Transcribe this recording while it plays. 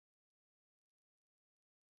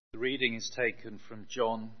The reading is taken from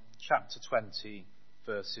John chapter 20,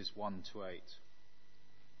 verses 1 to 8.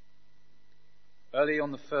 Early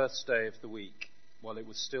on the first day of the week, while it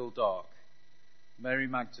was still dark, Mary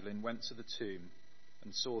Magdalene went to the tomb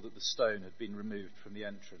and saw that the stone had been removed from the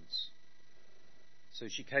entrance. So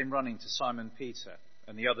she came running to Simon Peter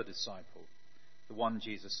and the other disciple, the one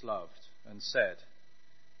Jesus loved, and said,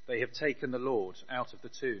 "They have taken the Lord out of the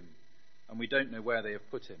tomb, and we don't know where they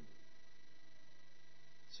have put him."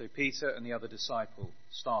 So Peter and the other disciple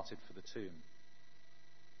started for the tomb.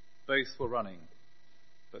 Both were running,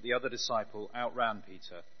 but the other disciple outran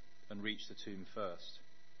Peter and reached the tomb first.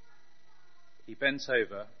 He bent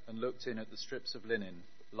over and looked in at the strips of linen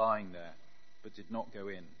lying there, but did not go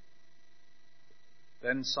in.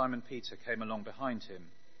 Then Simon Peter came along behind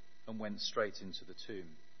him and went straight into the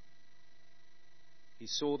tomb. He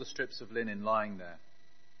saw the strips of linen lying there,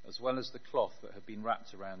 as well as the cloth that had been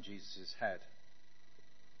wrapped around Jesus' head.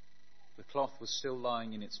 The cloth was still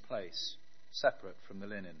lying in its place, separate from the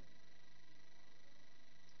linen.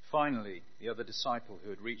 Finally, the other disciple who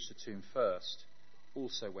had reached the tomb first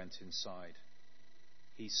also went inside.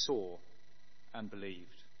 He saw and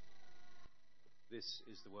believed. This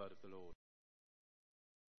is the word of the Lord.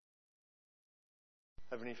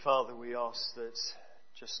 Heavenly Father, we ask that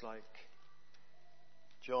just like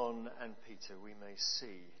John and Peter, we may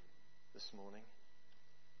see this morning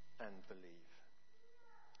and believe.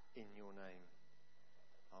 In your name.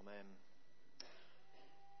 Amen.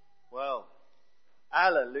 Well,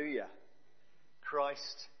 hallelujah.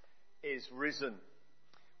 Christ is risen.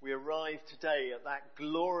 We arrive today at that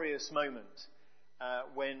glorious moment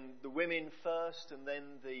when the women first and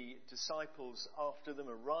then the disciples after them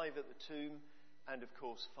arrive at the tomb and of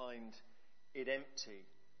course find it empty.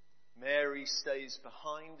 Mary stays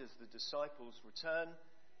behind as the disciples return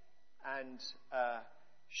and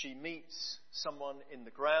she meets someone in the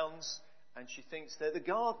grounds and she thinks they're the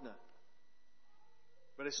gardener.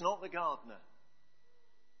 But it's not the gardener.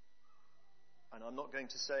 And I'm not going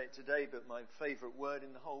to say it today, but my favourite word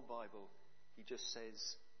in the whole Bible, he just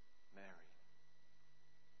says Mary.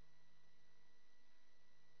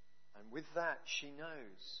 And with that she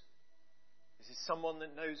knows. This is someone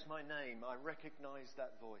that knows my name. I recognise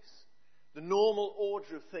that voice. The normal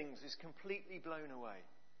order of things is completely blown away.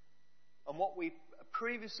 And what we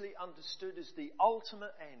previously understood as the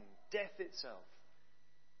ultimate end, death itself,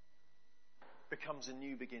 becomes a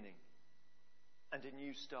new beginning and a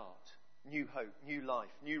new start, new hope, new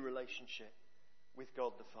life, new relationship with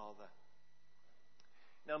God the Father.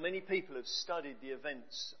 Now, many people have studied the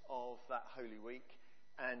events of that Holy Week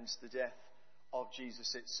and the death of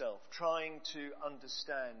Jesus itself, trying to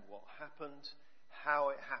understand what happened, how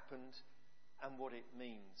it happened, and what it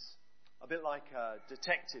means. A bit like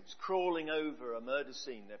detectives crawling over a murder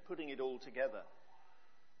scene. They're putting it all together.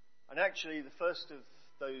 And actually, the first of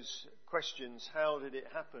those questions, how did it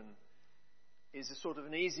happen, is a sort of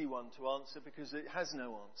an easy one to answer because it has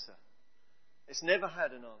no answer. It's never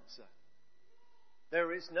had an answer.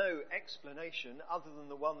 There is no explanation other than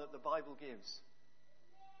the one that the Bible gives.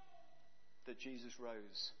 That Jesus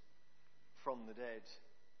rose from the dead.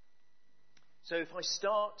 So if I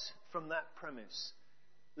start from that premise,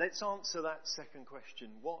 let's answer that second question.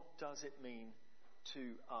 What does it mean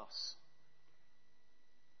to us?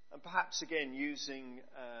 And perhaps again using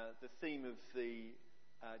the theme of the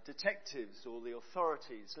detectives or the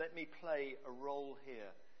authorities, let me play a role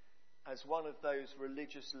here as one of those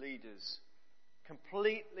religious leaders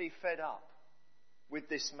completely fed up with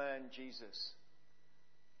this man Jesus.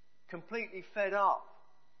 Completely fed up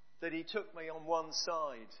that he took me on one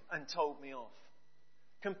side and told me off.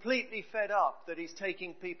 Completely fed up that he's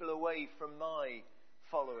taking people away from my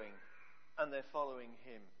following and they're following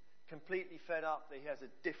him. Completely fed up that he has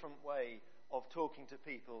a different way of talking to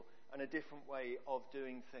people and a different way of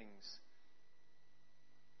doing things.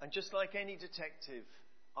 And just like any detective,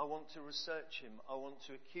 I want to research him, I want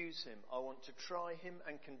to accuse him, I want to try him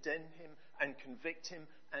and condemn him and convict him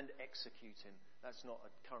and execute him. That's not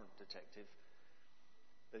a current detective.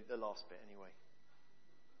 The last bit anyway.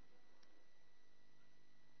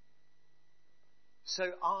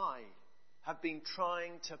 So I have been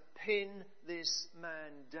trying to pin this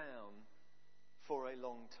man down for a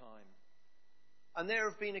long time. And there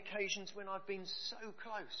have been occasions when I've been so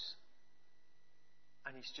close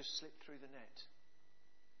and he's just slipped through the net.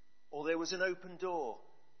 Or there was an open door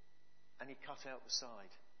and he cut out the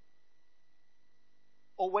side.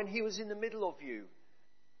 Or when he was in the middle of you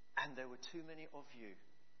and there were too many of you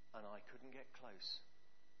and I couldn't get close.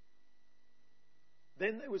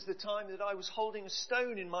 Then there was the time that I was holding a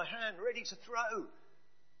stone in my hand, ready to throw.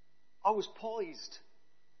 I was poised.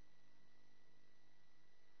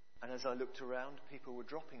 And as I looked around, people were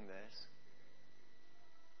dropping theirs.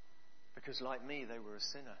 Because like me, they were a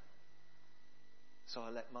sinner. So I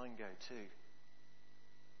let mine go too.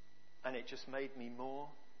 And it just made me more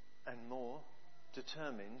and more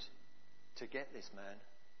determined to get this man.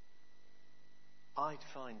 I'd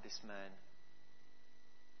find this man.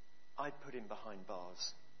 I'd put him behind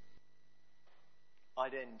bars.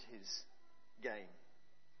 I'd end his game.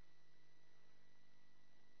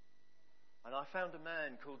 And I found a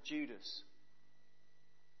man called Judas.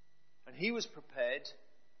 And he was prepared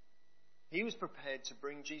to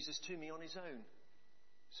bring Jesus to me on his own.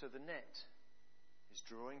 So the net is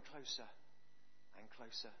drawing closer and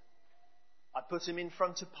closer. I put him in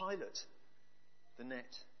front of Pilate. The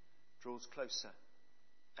net draws closer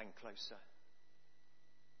and closer.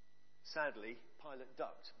 Sadly, Pilate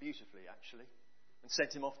ducked beautifully, actually, and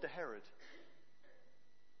sent him off to Herod.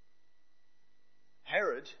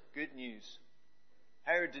 Herod, good news.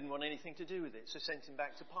 Herod didn't want anything to do with it, so sent him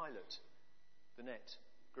back to Pilate. The net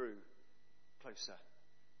grew closer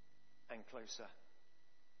and closer.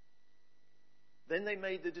 Then they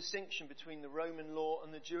made the distinction between the Roman law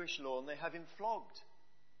and the Jewish law, and they have him flogged.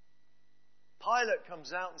 Pilate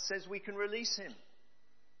comes out and says we can release him.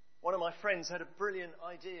 One of my friends had a brilliant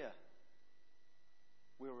idea.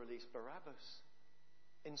 We'll release Barabbas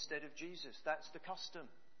instead of Jesus. That's the custom.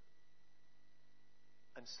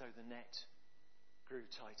 And so the net grew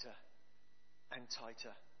tighter and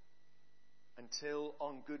tighter until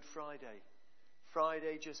on Good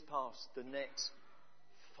Friday just passed, the net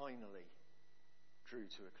finally drew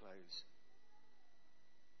to a close.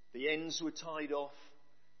 The ends were tied off.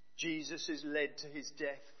 Jesus is led to his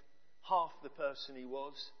death, half the person he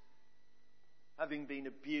was, having been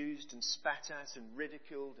abused and spat at and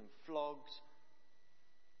ridiculed and flogged.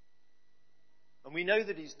 And we know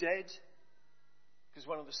that he's dead because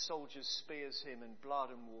one of the soldiers spears him and blood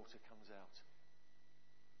and water comes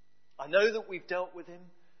out. I know that we've dealt with him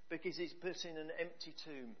because he's put in an empty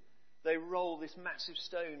tomb. They roll this massive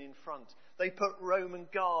stone in front. They put Roman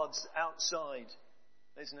guards outside.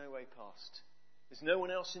 There's no way past. There's no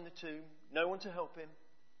one else in the tomb, no one to help him.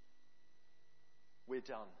 We're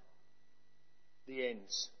done. The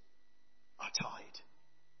ends are tied.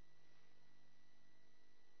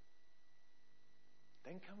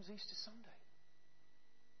 Then comes Easter Sunday.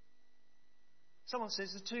 Someone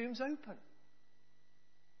says the tomb's open.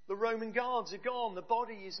 The Roman guards are gone. The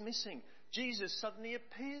body is missing. Jesus suddenly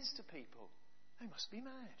appears to people. They must be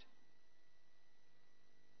mad.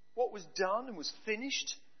 What was done and was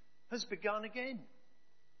finished has begun again.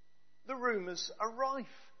 The rumours are rife.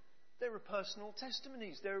 There are personal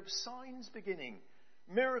testimonies. There are signs beginning.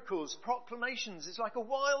 Miracles, proclamations. It's like a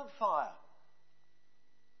wildfire.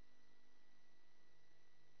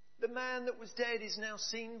 The man that was dead is now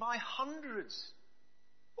seen by hundreds.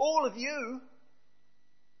 All of you.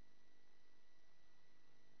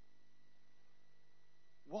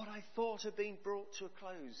 What I thought had been brought to a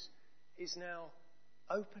close is now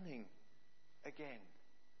opening again.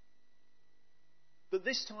 But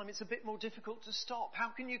this time it's a bit more difficult to stop. How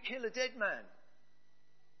can you kill a dead man?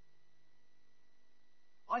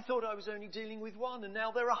 I thought I was only dealing with one, and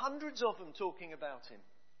now there are hundreds of them talking about him.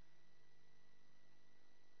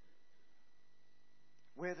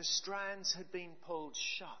 Where the strands had been pulled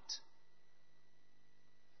shut,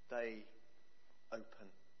 they open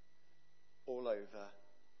all over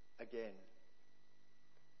again.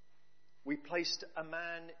 We placed a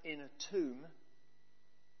man in a tomb,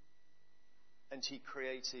 and he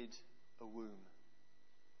created a womb.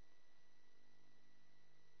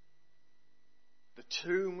 The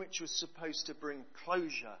tomb which was supposed to bring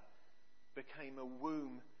closure became a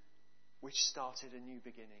womb which started a new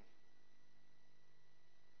beginning.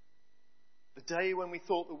 The day when we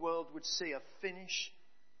thought the world would see a finish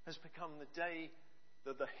has become the day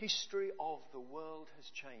that the history of the world has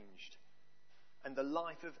changed, and the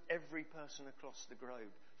life of every person across the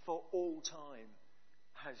globe for all time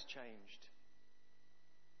has changed.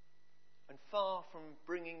 And far from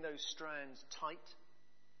bringing those strands tight,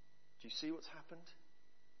 do you see what's happened?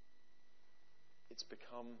 It's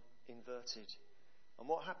become inverted. And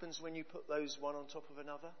what happens when you put those one on top of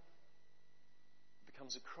another? It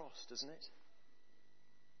becomes a cross, doesn't it?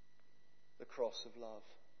 The cross of love.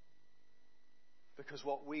 Because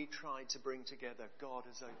what we tried to bring together, God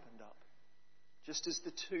has opened up. Just as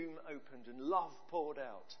the tomb opened and love poured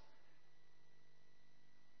out,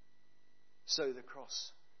 so the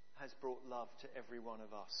cross has brought love to every one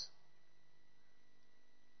of us.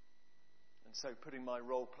 And so, putting my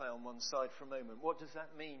role play on one side for a moment, what does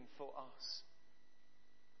that mean for us?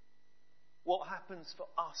 What happens for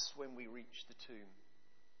us when we reach the tomb?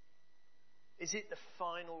 Is it the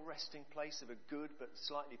final resting place of a good but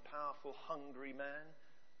slightly powerful, hungry man?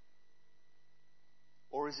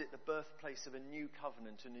 Or is it the birthplace of a new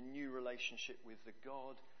covenant and a new relationship with the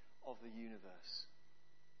God of the universe?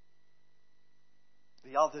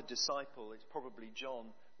 The other disciple, it's probably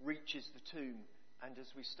John, reaches the tomb, and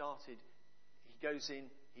as we started, he goes in,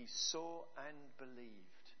 he saw and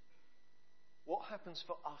believed. What happens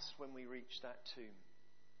for us when we reach that tomb?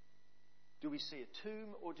 Do we see a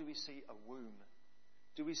tomb or do we see a womb?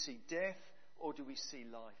 Do we see death or do we see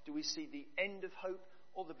life? Do we see the end of hope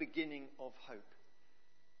or the beginning of hope?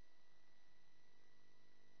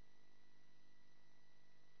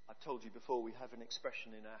 I've told you before, we have an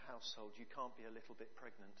expression in our household: you can't be a little bit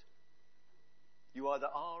pregnant. You either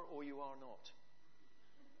are or you are not.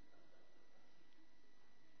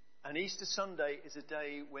 And Easter Sunday is a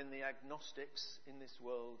day when the agnostics in this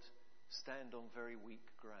world stand on very weak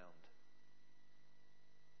ground.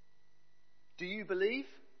 Do you believe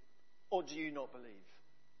or do you not believe?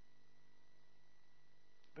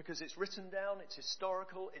 Because it's written down, it's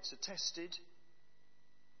historical, it's attested.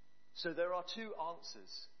 So there are two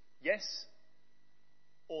answers: yes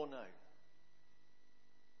or no.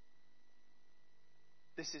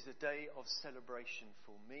 This is a day of celebration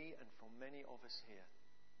for me and for many of us here.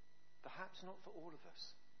 Perhaps not for all of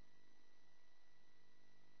us.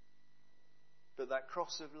 But that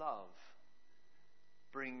cross of love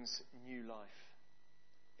brings new life.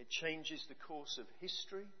 It changes the course of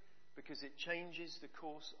history because it changes the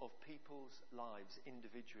course of people's lives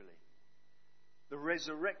individually. The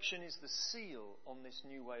resurrection is the seal on this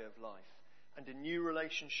new way of life and a new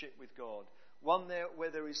relationship with God. One there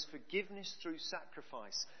where there is forgiveness through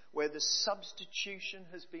sacrifice, where the substitution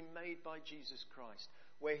has been made by Jesus Christ,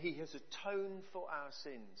 where he has atoned for our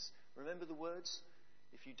sins. Remember the words?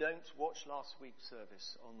 If you don't, watch last week's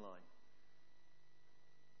service online.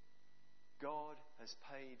 God has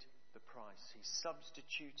paid the price. He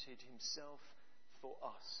substituted himself for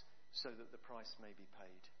us so that the price may be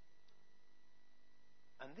paid.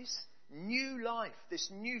 And this new life, this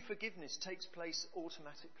new forgiveness takes place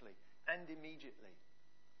automatically and immediately.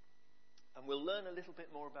 And we'll learn a little bit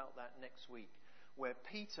more about that next week, where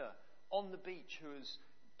Peter on the beach, who has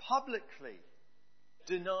publicly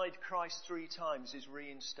denied Christ 3 times, is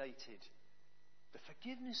reinstated. The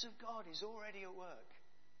forgiveness of God is already at work.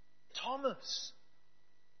 Thomas,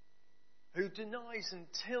 who denies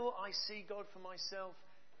until I see God for myself,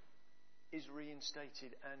 is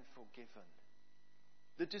reinstated and forgiven.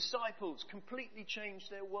 The disciples completely change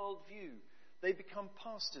their worldview. They become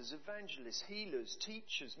pastors, evangelists, healers,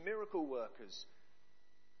 teachers, miracle workers.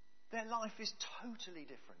 Their life is totally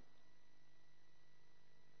different.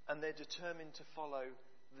 And they're determined to follow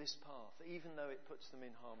this path, even though it puts them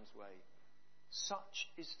in harm's way. Such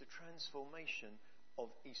is the transformation of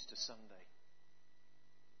Easter Sunday.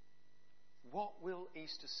 What will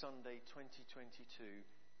Easter Sunday 2022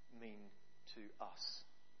 mean to us?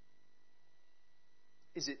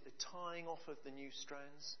 Is it the tying off of the new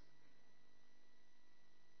strands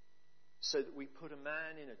so that we put a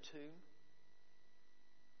man in a tomb?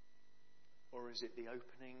 Or is it the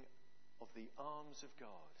opening of the arms of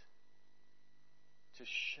God to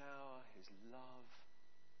shower his love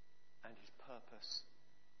and his purpose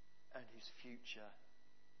and his future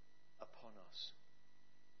upon us?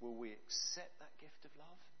 Will we accept that gift of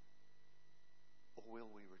love, or will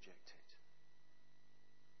we reject it?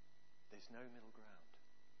 There's no middle ground.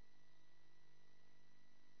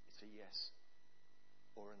 It's a yes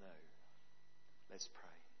or a no. Let's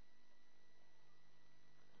pray.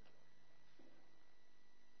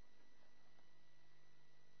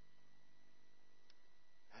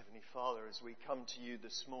 Heavenly Father, as we come to you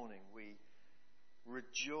this morning, we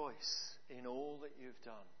rejoice in all that you've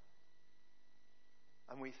done.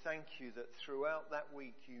 And we thank you that throughout that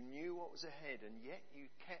week you knew what was ahead, and yet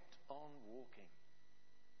you kept on walking.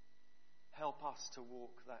 Help us to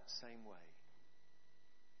walk that same way.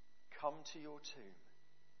 Come to your tomb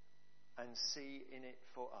and see in it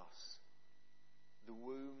for us the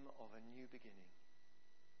womb of a new beginning,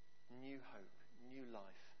 new hope, new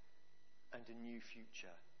life, and a new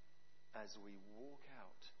future as we walk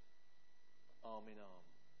out arm in arm,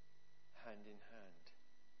 hand in hand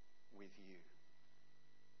with you.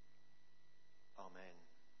 Amen.